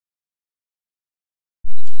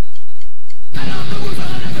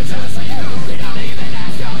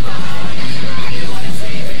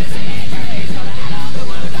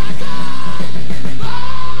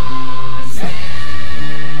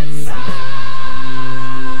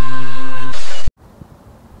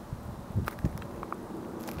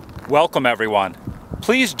Welcome everyone.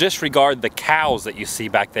 Please disregard the cows that you see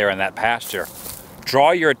back there in that pasture.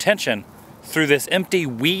 Draw your attention through this empty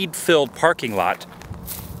weed-filled parking lot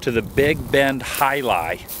to the Big Bend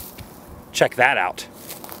jai-alai. Check that out.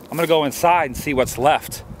 I'm gonna go inside and see what's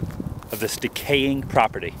left of this decaying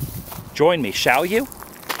property. Join me, shall you?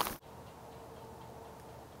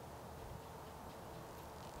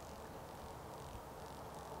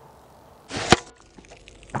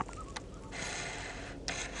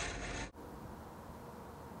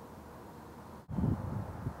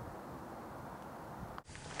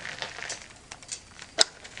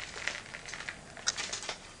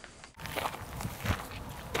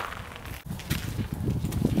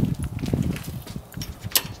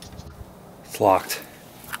 It's locked.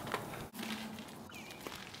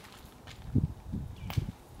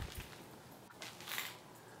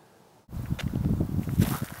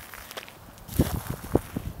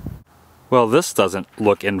 Well, this doesn't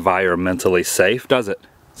look environmentally safe, does it?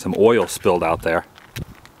 Some oil spilled out there.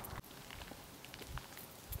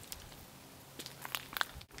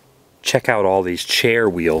 Check out all these chair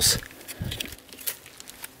wheels.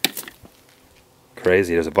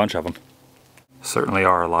 Crazy, there's a bunch of them. Certainly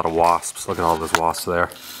are a lot of wasps. Look at all those wasps there.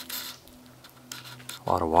 A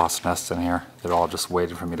lot of wasp nests in here. They're all just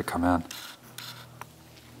waiting for me to come in.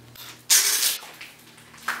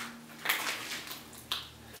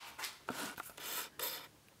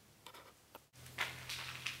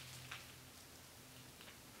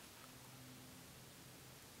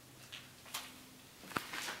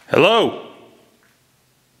 Hello!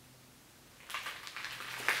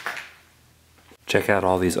 Check out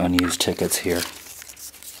all these unused tickets here.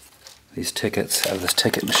 These tickets out of this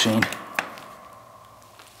ticket machine.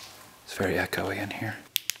 It's very echoey in here.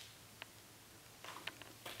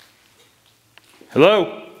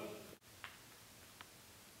 Hello?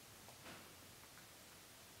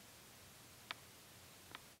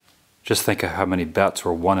 Just think of how many bets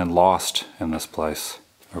were won and lost in this place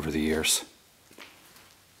over the years.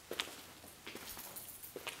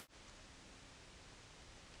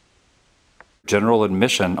 General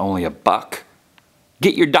admission, only $1.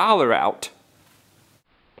 Get your dollar out.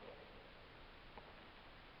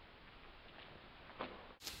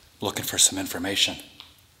 Looking for some information.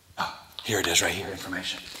 Oh, here it is right here,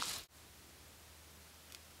 information.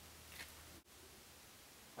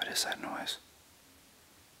 What is that noise?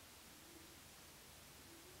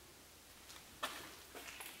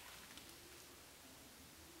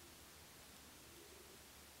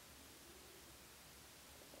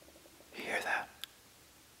 You hear that?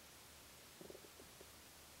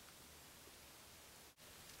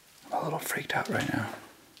 I'm a little freaked out right now.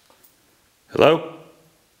 Hello?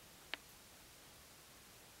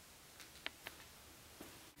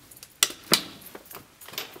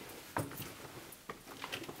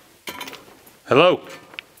 Hello?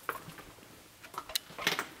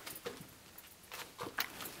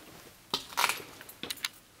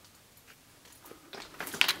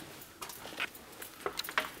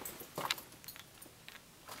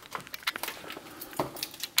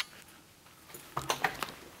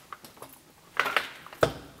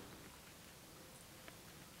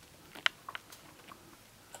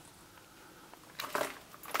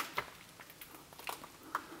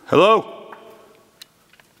 Hello?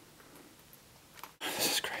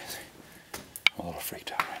 This is crazy. I'm a little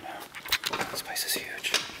freaked out right now. This place is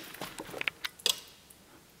huge.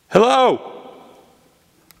 Hello?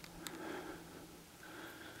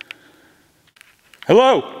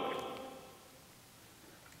 Hello?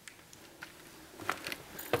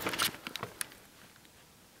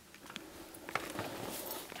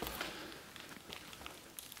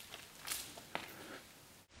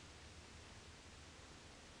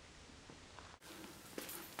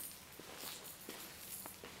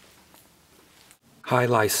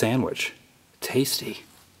 Jai-alai sandwich. Tasty.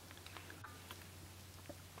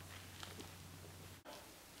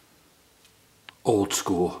 Old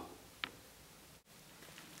school.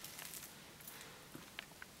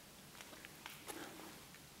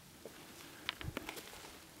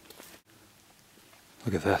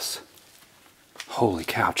 Look at this. Holy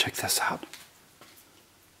cow, check this out.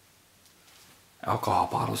 Alcohol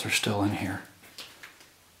bottles are still in here,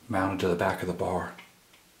 mounted to the back of the bar.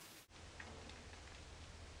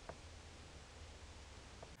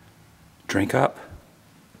 Drink up.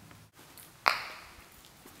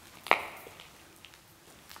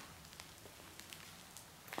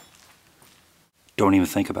 Don't even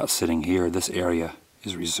think about sitting here. This area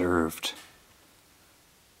is reserved.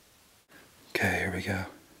 Okay, here we go.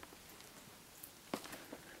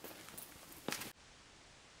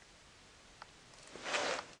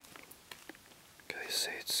 Okay,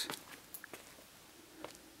 seats.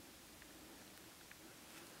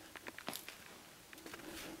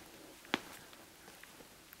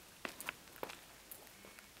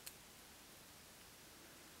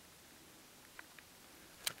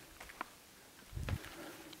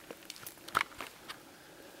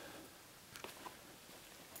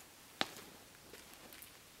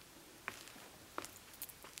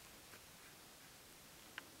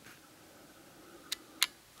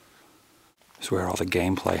 This is where all the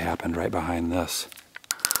gameplay happened, right behind this.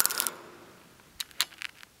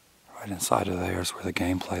 Right inside of there is where the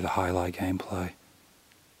gameplay, the highlight gameplay.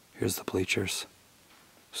 Here's the bleachers.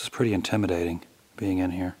 This is pretty intimidating, being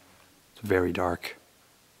in here. It's very dark.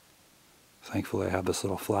 Thankfully I have this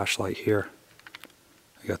little flashlight here.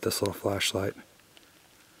 I got this little flashlight.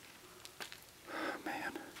 Oh,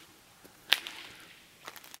 man.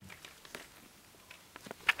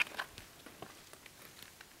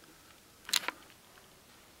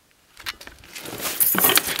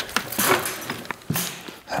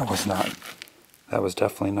 That was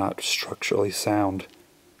definitely not structurally sound.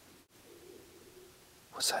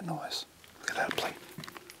 What's that noise? Look at that plate.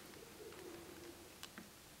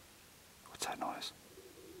 What's that noise?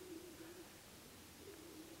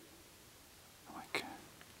 Okay.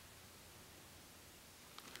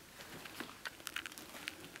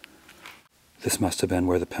 This must have been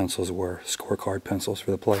where the pencils were, scorecard pencils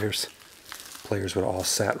for the players. Players would all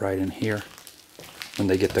sat right in here. When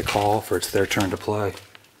they get the call for it's their turn to play,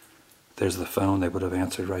 there's the phone, they would have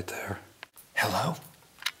answered right there. Hello?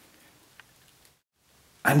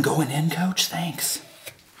 I'm going in, Coach, thanks.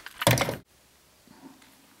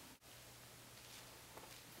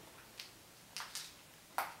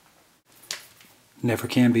 Never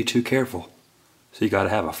can be too careful, so you gotta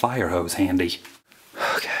have a fire hose handy.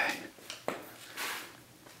 Okay.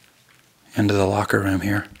 Into the locker room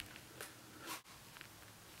here.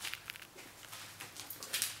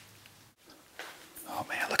 Oh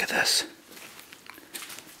man, look at this.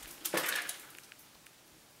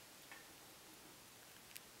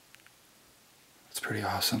 It's pretty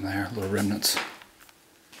awesome there, little remnants.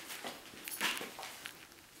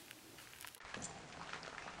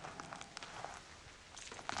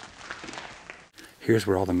 Here's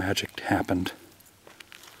where all the magic happened.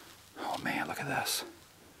 Oh man, look at this.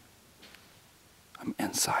 I'm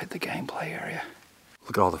inside the gameplay area.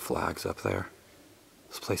 Look at all the flags up there.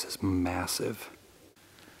 This place is massive.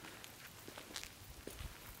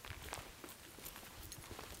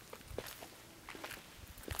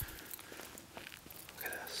 Look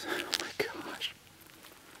at this. Oh my gosh.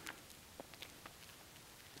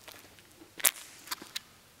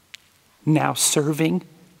 Now serving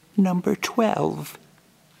number 12.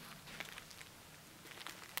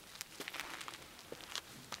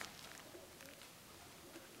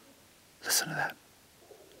 Listen to that.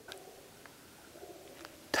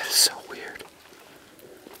 That is so weird.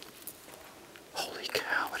 Holy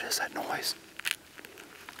cow, what is that noise?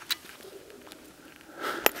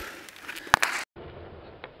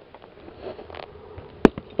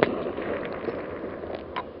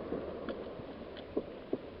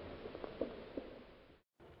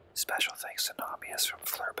 Special thanks to Namias from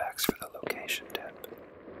Flurbacks for the location tip.